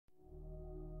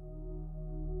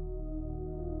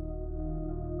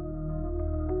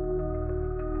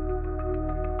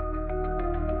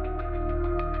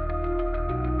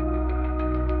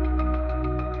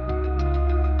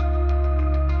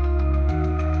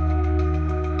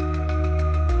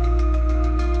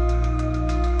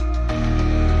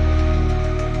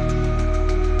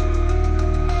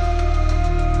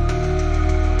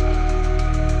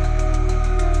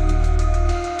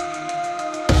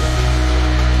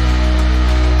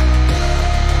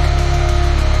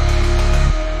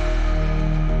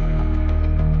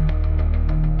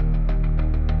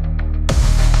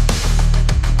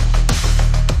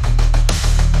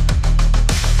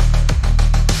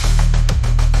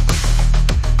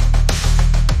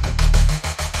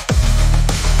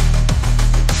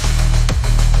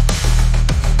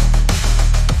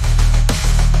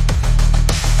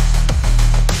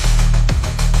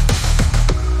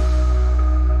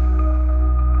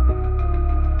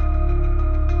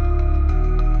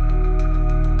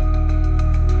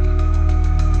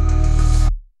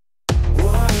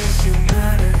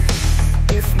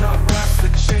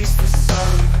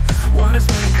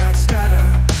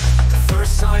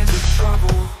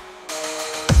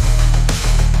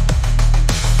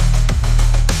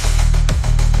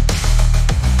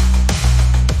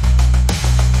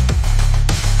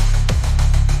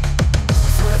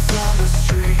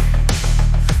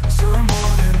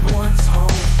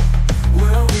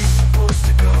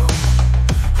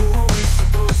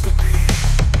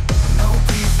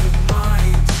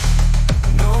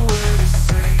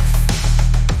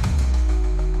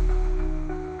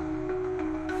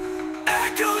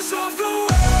Echoes of the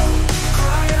world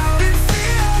cry out in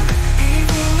fear.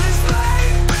 Evil is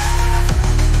laid bare.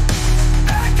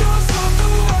 Echoes of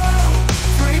the world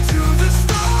pray to the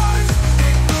stars,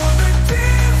 ignore the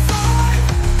divine.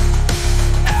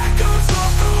 Echoes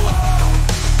of the world,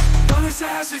 none is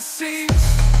as it seems.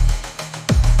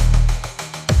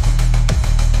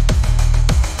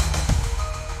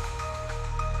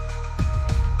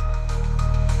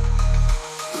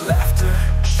 Laughter,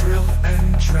 shrill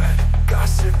and dread.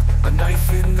 Gossip, a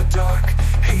knife in the dark.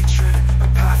 Hatred, a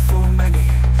path for many.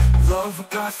 Love, a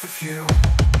path for few.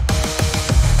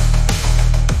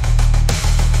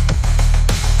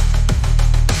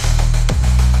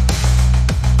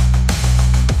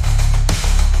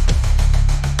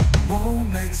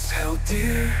 Moments held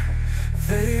dear,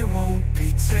 they won't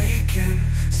be taken.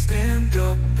 Stand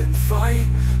up and fight,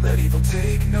 let evil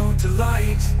take no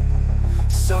delight.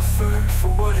 Suffer for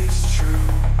what is true.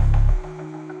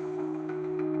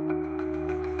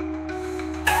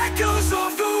 Echoes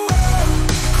of the